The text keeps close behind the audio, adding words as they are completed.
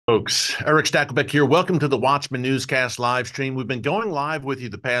Folks, Erick Stakelbeck here. Welcome to the Watchman Newscast live stream. We've been going live with you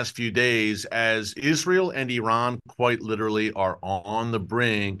the past few days as Israel and Iran quite literally are on the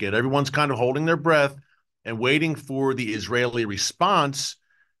brink, and everyone's kind of holding their breath and waiting for the Israeli response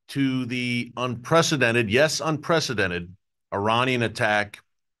to the unprecedented, yes, unprecedented Iranian attack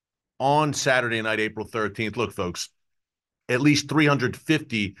on Saturday night, April 13th. Look, folks, at least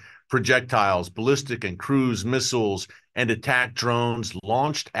 350 projectiles, ballistic and cruise missiles, and attack drones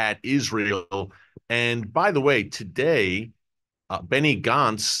launched at Israel. And by the way, today, Benny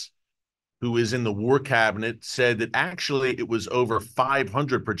Gantz, who is in the war cabinet, said that actually it was over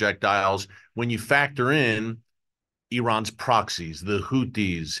 500 projectiles when you factor in Iran's proxies, the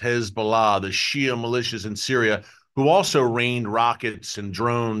Houthis, Hezbollah, the Shia militias in Syria, who also rained rockets and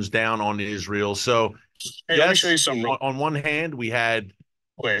drones down on Israel. So, Hey, let me show yes, you some real on one hand, we had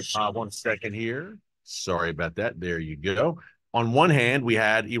quick. 1 second here. Sorry about that. There you go. On one hand, we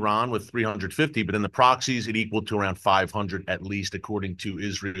had Iran with 350, but in the proxies, it equaled to around 500 at least, according to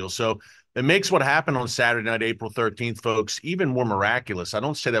Israel. So it makes what happened on Saturday night, April 13th, folks, even more miraculous. I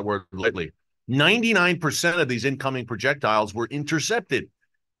don't say that word lightly. 99% of these incoming projectiles were intercepted,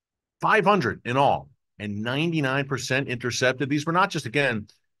 500 in all, and 99% intercepted. These were not just, again,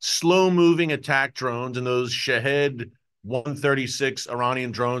 slow moving attack drones, and those Shahed 136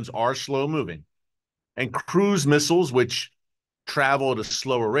 Iranian drones are slow moving, and cruise missiles, which travel at a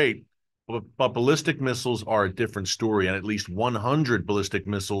slower rate. But ballistic missiles are a different story, and at least 100 ballistic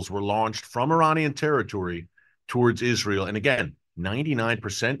missiles were launched from Iranian territory towards Israel. And again,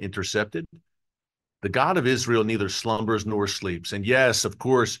 99% intercepted. The God of Israel neither slumbers nor sleeps. And yes, of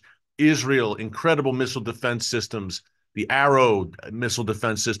course, Israel, incredible missile defense systems, the Arrow missile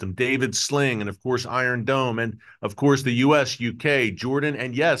defense system, David Sling, and of course, Iron Dome, and of course, the US, UK, Jordan,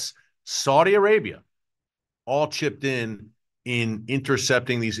 and yes, Saudi Arabia all chipped in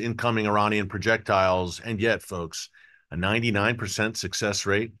intercepting these incoming Iranian projectiles. And yet, folks, a 99% success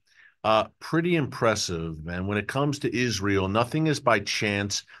rate, pretty impressive. And when it comes to Israel, nothing is by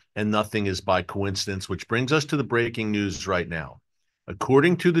chance and nothing is by coincidence, which brings us to the breaking news right now.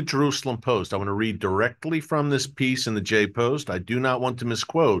 According to the Jerusalem Post, I want to read directly from this piece in the J Post. I do not want to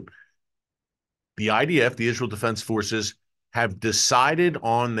misquote. The IDF, the Israel Defense Forces, have decided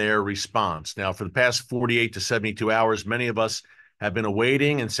on their response. Now, for the past 48 to 72 hours, many of us have been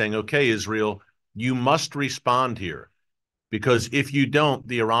awaiting and saying, okay, Israel, you must respond here. Because if you don't,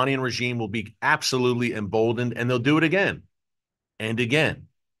 the Iranian regime will be absolutely emboldened, and they'll do it again and again.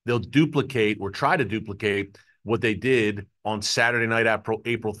 They'll duplicate or try to duplicate what they did on Saturday night,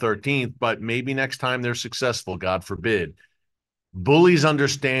 April 13th, but maybe next time they're successful, God forbid. Bullies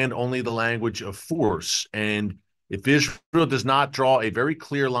understand only the language of force. And if Israel does not draw a very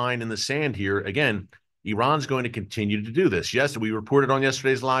clear line in the sand here, again, Iran's going to continue to do this. Yes, we reported on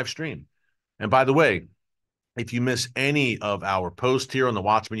yesterday's live stream. And by the way, if you miss any of our posts here on the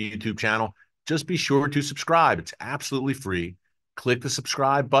Watchman YouTube channel, just be sure to subscribe. It's absolutely free. Click the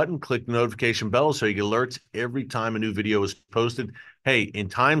subscribe button, click the notification bell so you get alerts every time a new video is posted. Hey, in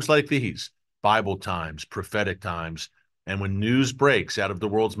times like these, Bible times, prophetic times, and when news breaks out of the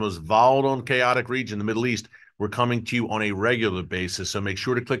world's most volatile and chaotic region, the Middle East, we're coming to you on a regular basis. So make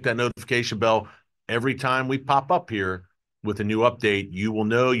sure to click that notification bell every time we pop up here with a new update. You will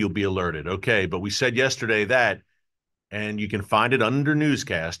know, you'll be alerted. Okay, but we said yesterday that, and you can find it under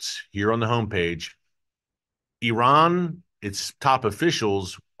newscasts here on the homepage, Iran, its top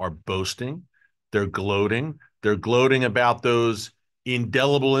officials are boasting. They're gloating. They're gloating about those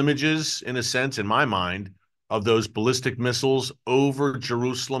indelible images, in a sense, in my mind, of those ballistic missiles over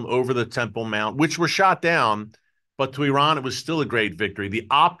Jerusalem, over the Temple Mount, which were shot down. But to Iran, it was still a great victory. The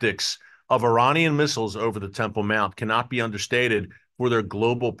optics of Iranian missiles over the Temple Mount cannot be understated for their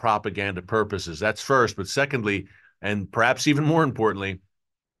global propaganda purposes. That's first. But secondly, and perhaps even more importantly,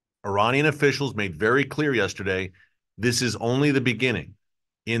 Iranian officials made very clear yesterday this is only the beginning,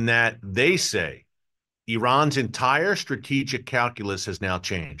 in that they say Iran's entire strategic calculus has now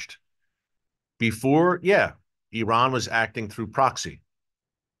changed. Before, yeah, Iran was acting through proxy.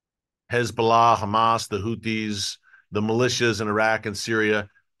 Hezbollah, Hamas, the Houthis, the militias in Iraq and Syria,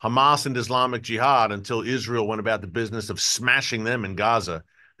 Hamas and Islamic Jihad, until Israel went about the business of smashing them in Gaza.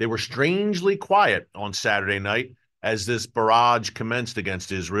 They were strangely quiet on Saturday night as this barrage commenced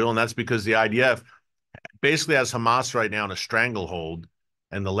against Israel, and that's because the IDF basically has Hamas right now in a stranglehold,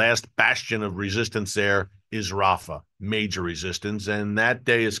 and the last bastion of resistance there is Rafah, major resistance, and that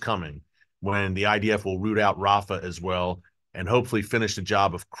day is coming when the IDF will root out Rafah as well and hopefully finish the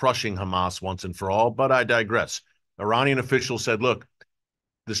job of crushing Hamas once and for all. But I digress. Iranian officials said, look,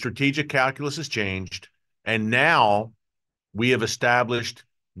 the strategic calculus has changed, and now we have established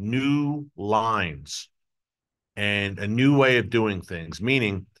new lines and a new way of doing things,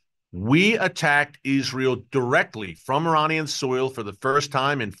 meaning we attacked Israel directly from Iranian soil for the first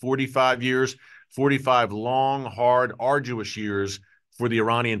time in 45 years, 45 long, hard, arduous years for the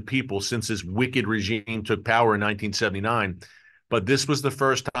Iranian people since this wicked regime took power in 1979. But this was the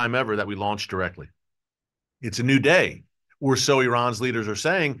first time ever that we launched directly. It's a new day, or so Iran's leaders are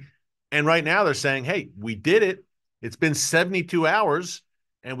saying. And right now they're saying, hey, we did it. It's been 72 hours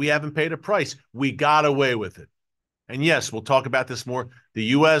and we haven't paid a price. We got away with it. And yes, we'll talk about this more. The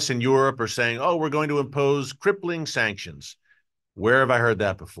US and Europe are saying, oh, we're going to impose crippling sanctions. Where have I heard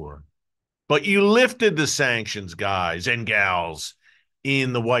that before? But you lifted the sanctions, guys and gals,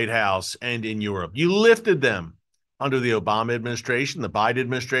 in the White House and in Europe. You lifted them under the Obama administration. The Biden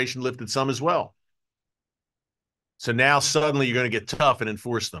administration lifted some as well. So now suddenly you're going to get tough and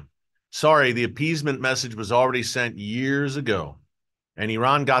enforce them. Sorry, the appeasement message was already sent years ago, and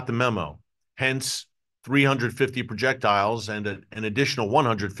Iran got the memo. Hence, 350 projectiles and an additional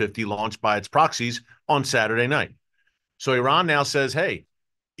 150 launched by its proxies on Saturday night. So Iran now says, hey,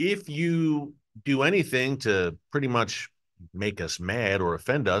 if you do anything to pretty much make us mad or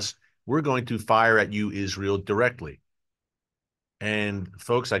offend us, we're going to fire at you, Israel, directly. And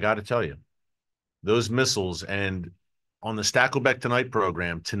folks, I got to tell you, those missiles, and on the Stakelbeck Tonight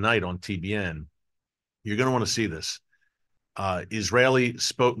program tonight on TBN, you're going to want to see this. Israeli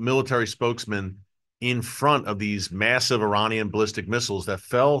military spokesman in front of these massive Iranian ballistic missiles that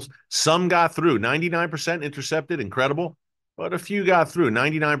fell. Some got through, 99% intercepted, incredible, but a few got through.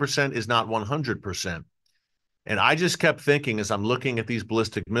 99% is not 100%. And I just kept thinking as I'm looking at these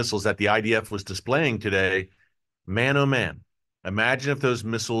ballistic missiles that the IDF was displaying today, man, oh man, imagine if those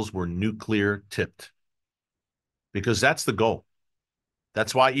missiles were nuclear tipped, because that's the goal.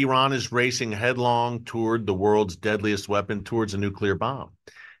 That's why Iran is racing headlong toward the world's deadliest weapon, towards a nuclear bomb.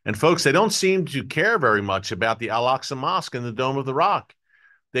 And folks, they don't seem to care very much about the Al-Aqsa Mosque and the Dome of the Rock.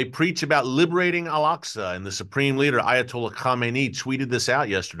 They preach about liberating Al-Aqsa, and the supreme leader, Ayatollah Khamenei, tweeted this out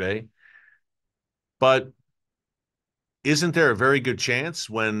yesterday. But isn't there a very good chance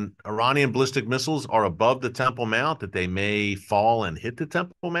when Iranian ballistic missiles are above the Temple Mount that they may fall and hit the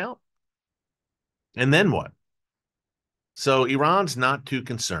Temple Mount? And then what? So Iran's not too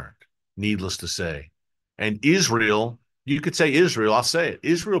concerned, needless to say. And Israel, you could say Israel, I'll say it.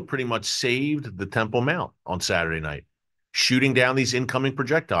 Israel pretty much saved the Temple Mount on Saturday night, shooting down these incoming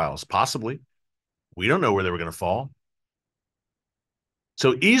projectiles, possibly. We don't know where they were going to fall.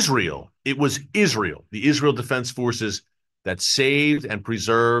 So Israel, it was Israel, the Israel Defense Forces, that saved and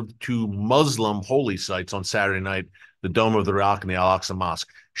preserved two Muslim holy sites on Saturday night, the Dome of the Rock and the Al-Aqsa Mosque.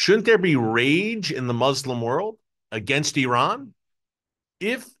 Shouldn't there be rage in the Muslim world against Iran?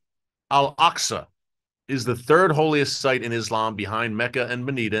 If Al-Aqsa is the third holiest site in Islam behind Mecca and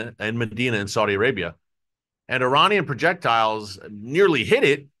Medina in Saudi Arabia, and Iranian projectiles nearly hit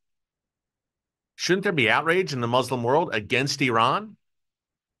it, shouldn't there be outrage in the Muslim world against Iran?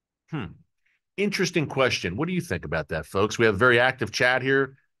 Interesting question. What do you think about that, folks? We have a very active chat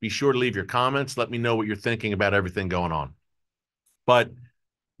here. Be sure to leave your comments. Let me know what you're thinking about everything going on. But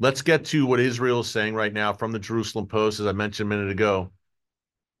let's get to what Israel is saying right now from the Jerusalem Post, as I mentioned a minute ago.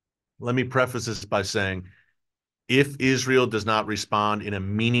 Let me preface this by saying, if Israel does not respond in a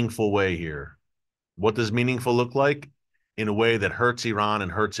meaningful way here, what does meaningful look like? In a way that hurts Iran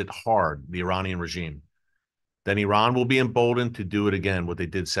and hurts it hard, the Iranian regime, then Iran will be emboldened to do it again, what they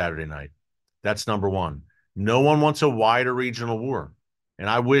did Saturday night. That's number one. No one wants a wider regional war, and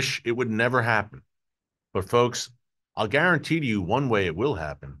I wish it would never happen. But folks, I'll guarantee to you one way it will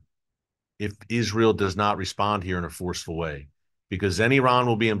happen: if Israel does not respond here in a forceful way, because then Iran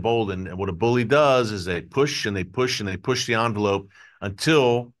will be emboldened. And what a bully does is they push and they push and they push the envelope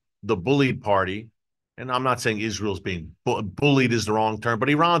until the bullied party, and I'm not saying Israel's being bullied is the wrong term, but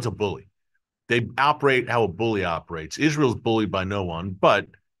Iran's a bully. They operate how a bully operates. Israel's bullied by no one, but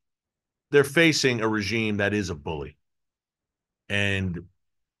they're facing a regime that is a bully. And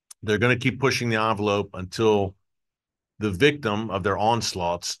they're going to keep pushing the envelope until the victim of their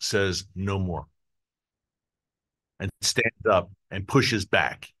onslaughts says no more and stands up and pushes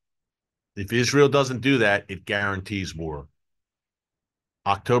back. If Israel doesn't do that, it guarantees war.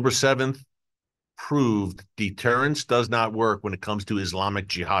 October 7th proved deterrence does not work when it comes to Islamic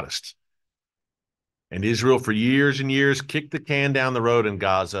jihadists. And Israel, for years and years, kicked the can down the road in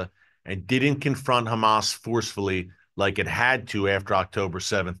Gaza and didn't confront Hamas forcefully like it had to after October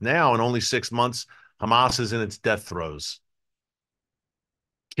 7th. Now, in only 6 months, Hamas is in its death throes,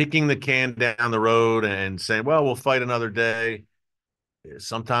 kicking the can down the road and saying, well, we'll fight another day.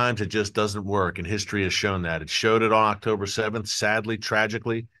 Sometimes it just doesn't work, and history has shown that. It showed it on October 7th, sadly,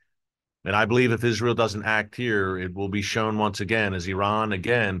 tragically. And I believe if Israel doesn't act here, it will be shown once again as Iran,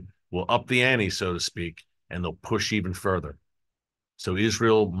 again, will up the ante, so to speak, and they'll push even further. So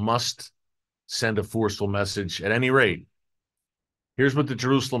Israel must send a forceful message at any rate. Here's what the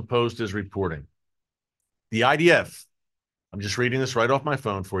Jerusalem Post is reporting. The IDF, I'm just reading this right off my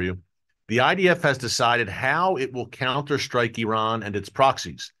phone for you. The IDF has decided how it will counterstrike Iran and its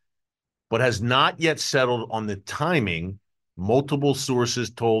proxies, but has not yet settled on the timing. Multiple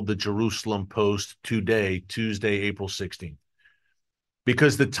sources told the Jerusalem Post today, Tuesday, April 16th.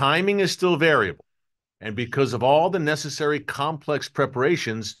 Because the timing is still variable, and because of all the necessary complex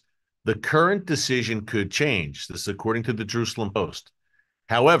preparations, the current decision could change. This is according to the Jerusalem Post.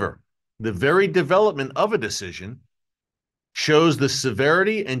 However, the very development of a decision shows the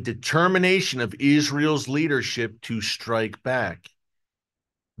severity and determination of Israel's leadership to strike back.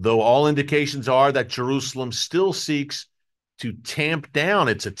 Though all indications are that Jerusalem still seeks to tamp down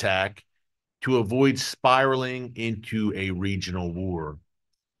its attack to avoid spiraling into a regional war.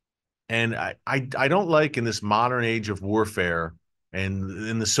 And I don't like in this modern age of warfare and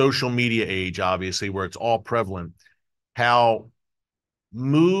in the social media age, obviously, where it's all prevalent, how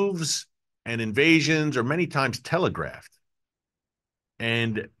moves and invasions are many times telegraphed.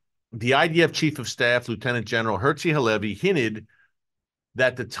 And the IDF Chief of Staff, Lieutenant General Herzi Halevi, hinted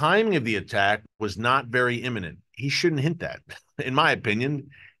that the timing of the attack was not very imminent. He shouldn't hint that, in my opinion.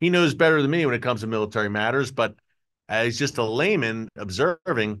 He knows better than me when it comes to military matters, but as just a layman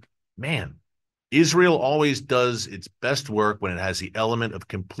observing, man, Israel always does its best work when it has the element of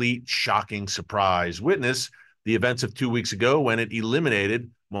complete, shocking surprise. Witness the events of 2 weeks ago when it eliminated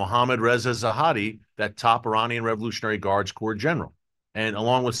Mohammad Reza Zahedi, that top Iranian Revolutionary Guards Corps general, and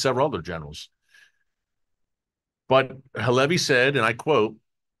along with several other generals. But Halevi said, and I quote,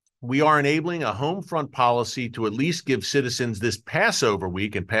 "We are enabling a home front policy to at least give citizens this Passover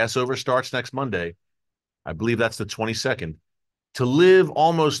week," and Passover starts next Monday, I believe that's the 22nd, "to live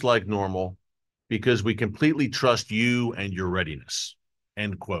almost like normal because we completely trust you and your readiness,"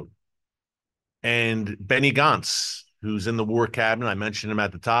 end quote. And Benny Gantz, who's in the war cabinet, I mentioned him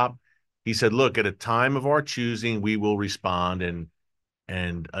at the top, he said, look, at a time of our choosing, we will respond. And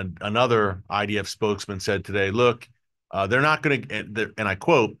another IDF spokesman said today, look, they're not going to, and I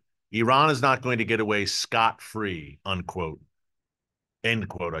quote, "Iran is not going to get away scot-free," unquote, end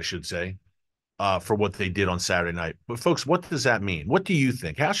quote, I should say, for what they did on Saturday night. But folks, what does that mean? What do you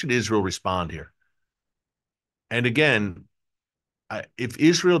think? How should Israel respond here? And again, if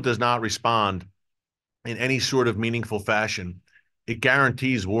Israel does not respond in any sort of meaningful fashion, it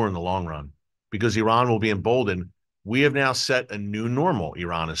guarantees war in the long run because Iran will be emboldened. We have now set a new normal,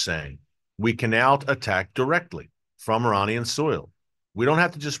 Iran is saying. We can now attack directly from Iranian soil. We don't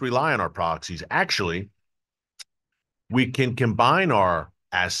have to just rely on our proxies. Actually, we can combine our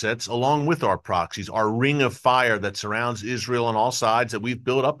assets along with our proxies, our ring of fire that surrounds Israel on all sides that we've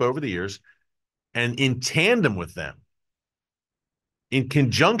built up over the years, and in tandem with them, in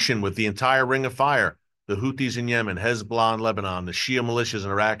conjunction with the entire ring of fire, the Houthis in Yemen, Hezbollah in Lebanon, the Shia militias in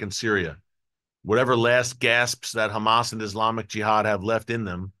Iraq and Syria, whatever last gasps that Hamas and Islamic Jihad have left in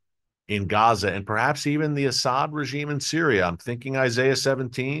them in Gaza, and perhaps even the Assad regime in Syria. I'm thinking Isaiah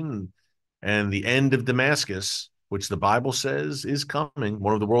 17 and the end of Damascus, which the Bible says is coming,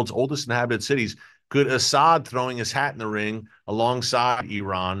 one of the world's oldest inhabited cities. Could Assad throwing his hat in the ring alongside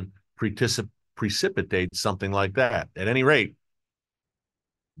Iran precipitate something like that? At any rate,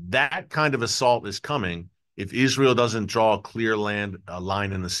 that kind of assault is coming if Israel doesn't draw a clear line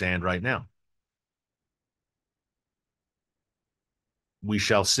in the sand right now. We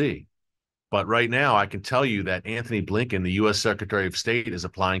shall see. But right now, I can tell you that Anthony Blinken, the U.S. Secretary of State, is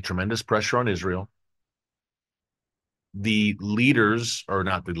applying tremendous pressure on Israel. The leaders, or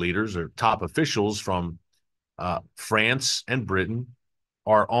not the leaders, or top officials from France and Britain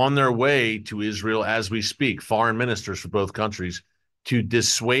are on their way to Israel as we speak, foreign ministers for both countries, to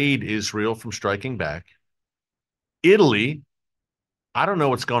dissuade Israel from striking back. Italy, I don't know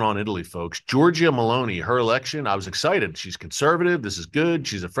what's going on in Italy, folks. Giorgia Meloni, her election, I was excited. She's conservative. This is good.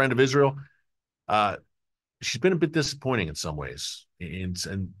 She's a friend of Israel. She's been a bit disappointing in some ways.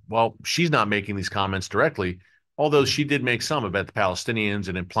 And well, she's not making these comments directly, although she did make some about the Palestinians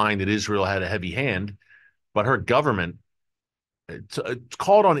and implying that Israel had a heavy hand. But her government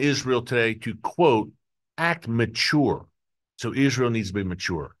called on Israel today to, quote, act mature. So Israel needs to be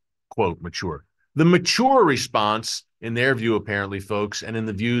mature, quote, mature. The mature response, in their view, apparently, folks, and in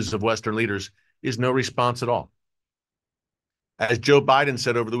the views of Western leaders, is no response at all. As Joe Biden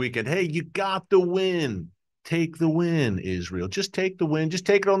said over the weekend, hey, you got the win. Take the win, Israel. Just take the win. Just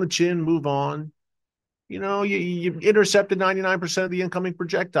take it on the chin, move on. You intercepted 99% of the incoming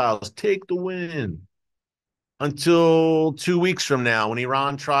projectiles. Take the win until 2 weeks from now when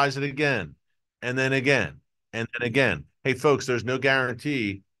Iran tries it again, and then again, and then again. Hey, folks, there's no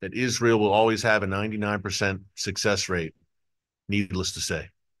guarantee that Israel will always have a 99% success rate, needless to say.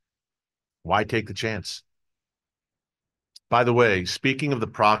 Why take the chance? By the way, speaking of the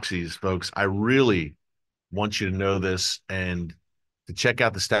proxies, folks, I really want you to know this and to check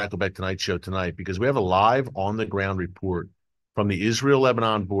out the Stakelbeck Tonight show tonight, because we have a live on-the-ground report from the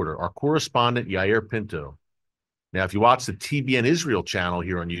Israel-Lebanon border. Our correspondent, Yair Pinto. Now, if you watch the TBN Israel channel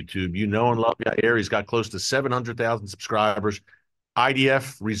here on YouTube, you know and love Yair. He's got close to 700,000 subscribers.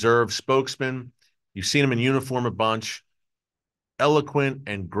 IDF reserve spokesman. You've seen him in uniform a bunch. Eloquent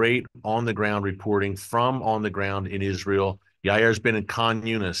and great on-the-ground reporting from on the ground in Israel. Yair's been in Khan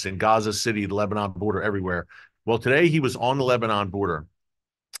Yunis, in Gaza City, the Lebanon border, everywhere. Well, today he was on the Lebanon border.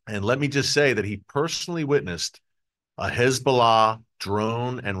 And let me just say that he personally witnessed a Hezbollah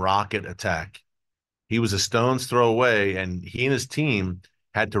drone and rocket attack. He was a stone's throw away, and he and his team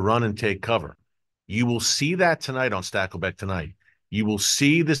had to run and take cover. You will see that tonight on Stakelbeck Tonight. You will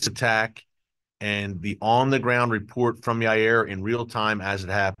see this attack and the on-the-ground report from Yair in real time as it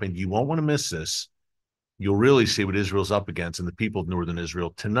happened. You won't want to miss this. You'll really see what Israel's up against and the people of northern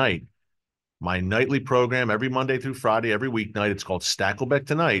Israel tonight. My nightly program every Monday through Friday, every weeknight. It's called Stakelbeck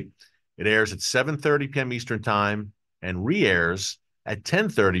Tonight. It airs at 7:30 p.m. Eastern Time and re-airs at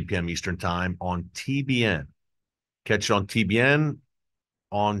 10:30 p.m. Eastern Time on TBN. Catch it on TBN,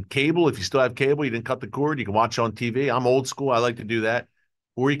 on cable. If you still have cable, you didn't cut the cord, you can watch it on TV. I'm old school. I like to do that.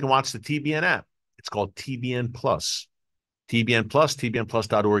 Or you can watch the TBN app. It's called TBN Plus. TBN Plus,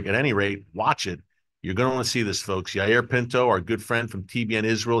 tbnplus.org. At any rate, watch it. You're going to want to see this, folks. Yair Pinto, our good friend from TBN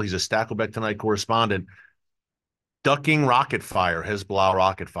Israel, he's a Stakelbeck Tonight correspondent, ducking rocket fire, Hezbollah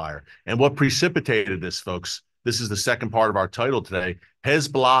rocket fire. And what precipitated this, folks, this is the second part of our title today.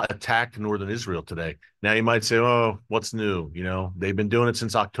 Hezbollah attacked northern Israel today. Now, you might say, oh, what's new? They've been doing it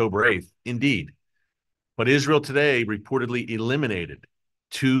since October 8th. Indeed. But Israel today reportedly eliminated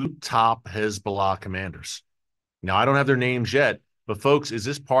 2 top Hezbollah commanders. Now, I don't have their names yet, but folks, is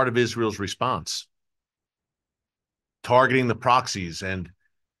this part of Israel's response? Targeting the proxies. And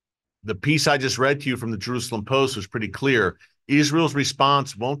the piece I just read to you from the Jerusalem Post was pretty clear. Israel's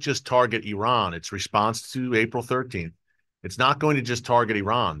response won't just target Iran. Its response to April 13th. It's not going to just target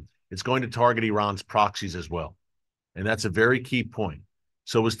Iran. It's going to target Iran's proxies as well. And that's a very key point.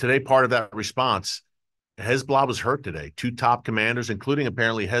 So was today part of that response? Hezbollah was hurt today. 2 top commanders, including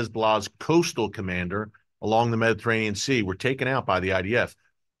apparently Hezbollah's coastal commander along the Mediterranean Sea, were taken out by the IDF.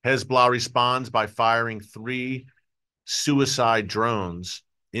 Hezbollah responds by firing 3 suicide drones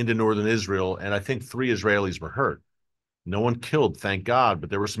into northern Israel, and I think 3 Israelis were hurt. No one killed, thank God, but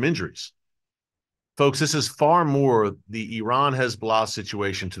there were some injuries. Folks, this is far more the Iran-Hezbollah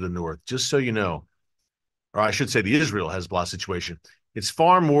situation to the north, just so you know, or I should say the Israel-Hezbollah situation. It's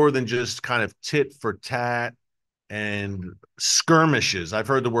far more than just kind of tit for tat and skirmishes. I've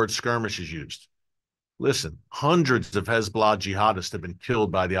heard the word skirmishes used. Listen, hundreds of Hezbollah jihadists have been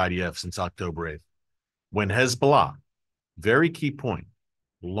killed by the IDF since October 8th. When Hezbollah, very key point,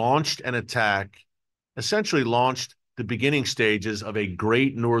 launched an attack, essentially launched the beginning stages of a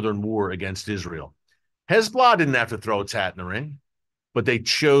great northern war against Israel. Hezbollah didn't have to throw its hat in the ring, but they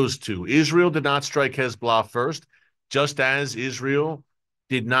chose to. Israel did not strike Hezbollah first, just as Israel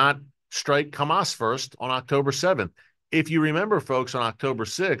did not strike Hamas first on October 7th. If you remember, folks, on October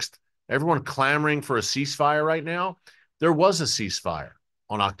 6th, everyone clamoring for a ceasefire right now, there was a ceasefire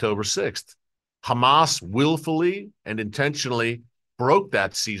on October 6th. Hamas willfully and intentionally broke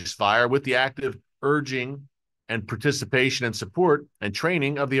that ceasefire with the active urging and participation and support and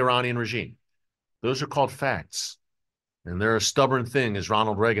training of the Iranian regime. Those are called facts. And they're a stubborn thing, as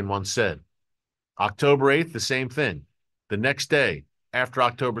Ronald Reagan once said. October 8th, the same thing. The next day, after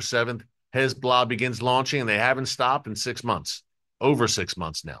October 7th, Hezbollah begins launching, and they haven't stopped in 6 months, over 6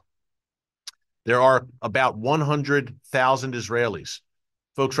 months now. There are about 100,000 Israelis.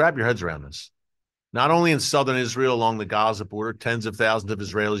 Folks, wrap your heads around this. Not only in southern Israel along the Gaza border, tens of thousands of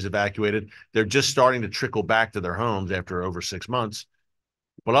Israelis evacuated. They're just starting to trickle back to their homes after over 6 months.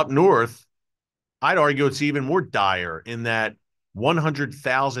 But up north, I'd argue it's even more dire in that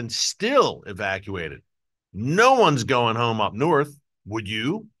 100,000 still evacuated. No one's going home up north. Would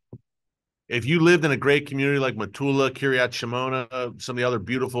you? If you lived in a great community like Metula, Kiryat Shimona, some of the other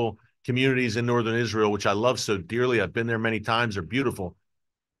beautiful communities in northern Israel, which I love so dearly, I've been there many times, they're beautiful.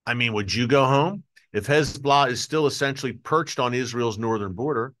 I mean, would you go home? If Hezbollah is still essentially perched on Israel's northern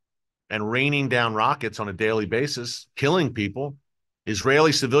border, and raining down rockets on a daily basis, killing people.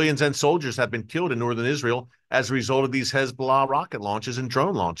 Israeli civilians and soldiers have been killed in northern Israel as a result of these Hezbollah rocket launches and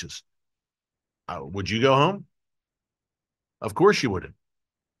drone launches. Would you go home? Of course you wouldn't.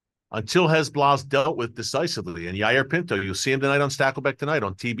 Until Hezbollah's dealt with decisively. And Yair Pinto, you'll see him tonight on Stakelbeck tonight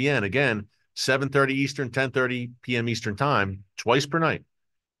on TBN. Again, 7:30 Eastern, 10:30 p.m. Eastern time, twice per night.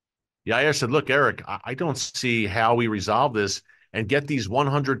 Yair said, look, Erick, I don't see how we resolve this and get these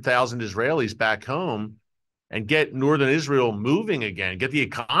 100,000 Israelis back home and get northern Israel moving again, get the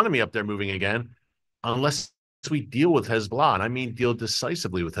economy up there moving again, unless we deal with Hezbollah. And I mean deal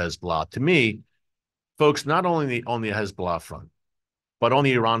decisively with Hezbollah. To me, folks, not only on the Hezbollah front, but on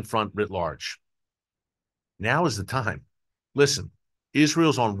the Iran front writ large, now is the time. Listen,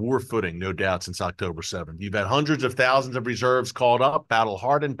 Israel's on war footing, no doubt, since October 7th. You've had hundreds of thousands of reserves called up,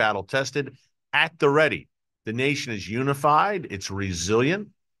 battle-hardened, battle-tested, at the ready. The nation is unified. It's resilient.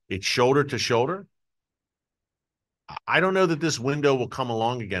 It's shoulder to shoulder. I don't know that this window will come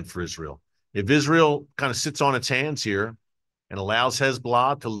along again for Israel. If Israel kind of sits on its hands here and allows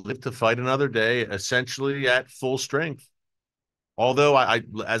Hezbollah to live to fight another day, essentially at full strength, although,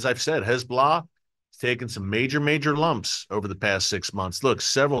 as I've said, Hezbollah has taken some major lumps over the past 6 months. Look,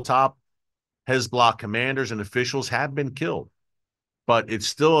 several top Hezbollah commanders and officials have been killed, but it's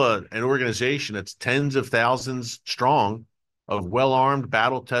still an organization that's tens of thousands strong of well-armed,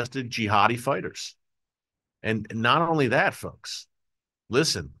 battle-tested jihadi fighters. And not only that, folks,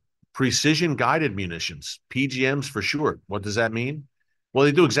 listen, precision-guided munitions, PGMs for short. What does that mean? Well,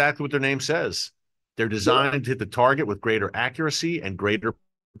 they do exactly what their name says. They're designed to hit the target with greater accuracy and greater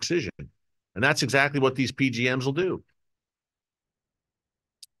precision. And that's exactly what these PGMs will do.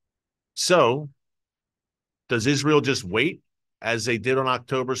 So, does Israel just wait as they did on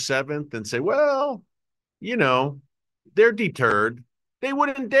October 7th and say, well, you know, they're deterred. They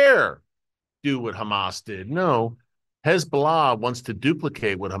wouldn't dare do what Hamas did. No, Hezbollah wants to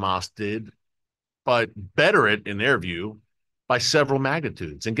duplicate what Hamas did, but better it, in their view, by several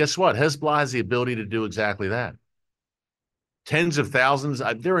magnitudes. And guess what? Hezbollah has the ability to do exactly that. Tens of thousands,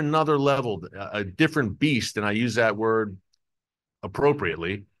 they're another level, a different beast, and I use that word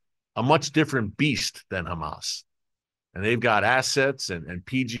appropriately, a much different beast than Hamas. And they've got assets and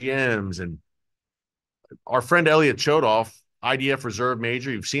PGMs. And our friend Elliot Chodoff, IDF Reserve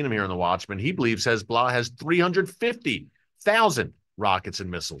Major, you've seen him here on the Watchman, he believes Hezbollah has 350,000 rockets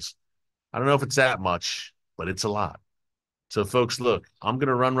and missiles. I don't know if it's that much, but it's a lot. So, folks, look, I'm going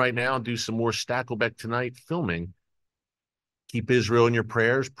to run right now and do some more Stakelbeck tonight filming. Keep Israel in your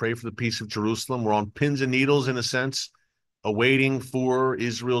prayers. Pray for the peace of Jerusalem. We're on pins and needles, in a sense, awaiting for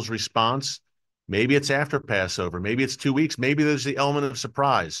Israel's response. Maybe it's after Passover. Maybe it's 2 weeks. Maybe there's the element of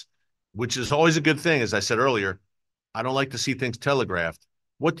surprise, which is always a good thing. As I said earlier, I don't like to see things telegraphed.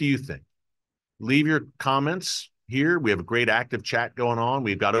 What do you think? Leave your comments here. We have a great active chat going on.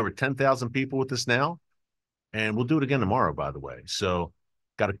 We've got over 10,000 people with us now. And we'll do it again tomorrow, by the way. So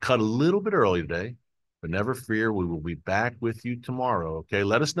got to cut a little bit early today, but never fear. We will be back with you tomorrow, okay?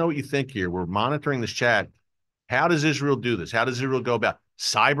 Let us know what you think here. We're monitoring this chat. How does Israel do this? How does Israel go about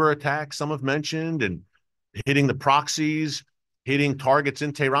cyber attacks, some have mentioned, and hitting the proxies, hitting targets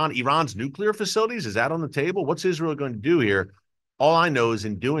in Tehran, Iran's nuclear facilities? Is that on the table? What's Israel going to do here? All I know is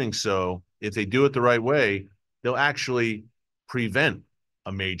in doing so, if they do it the right way, they'll actually prevent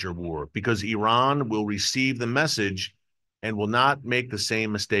a major war, because Iran will receive the message and will not make the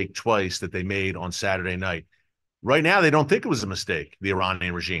same mistake twice that they made on Saturday night. Right now, they don't think it was a mistake, the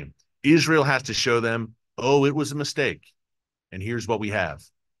Iranian regime. Israel has to show them, oh, it was a mistake. And here's what we have.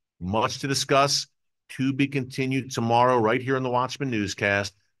 Much to discuss, to be continued tomorrow right here on the Watchman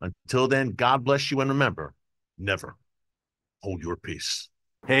Newscast. Until then, God bless you, and remember, never hold your peace.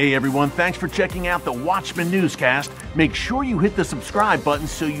 Hey everyone, thanks for checking out the Watchman Newscast. Make sure you hit the subscribe button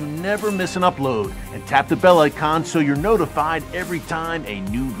so you never miss an upload, and tap the bell icon so you're notified every time a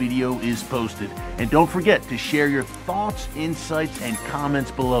new video is posted. And don't forget to share your thoughts, insights, and comments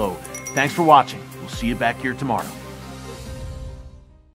below. Thanks for watching. We'll see you back here tomorrow.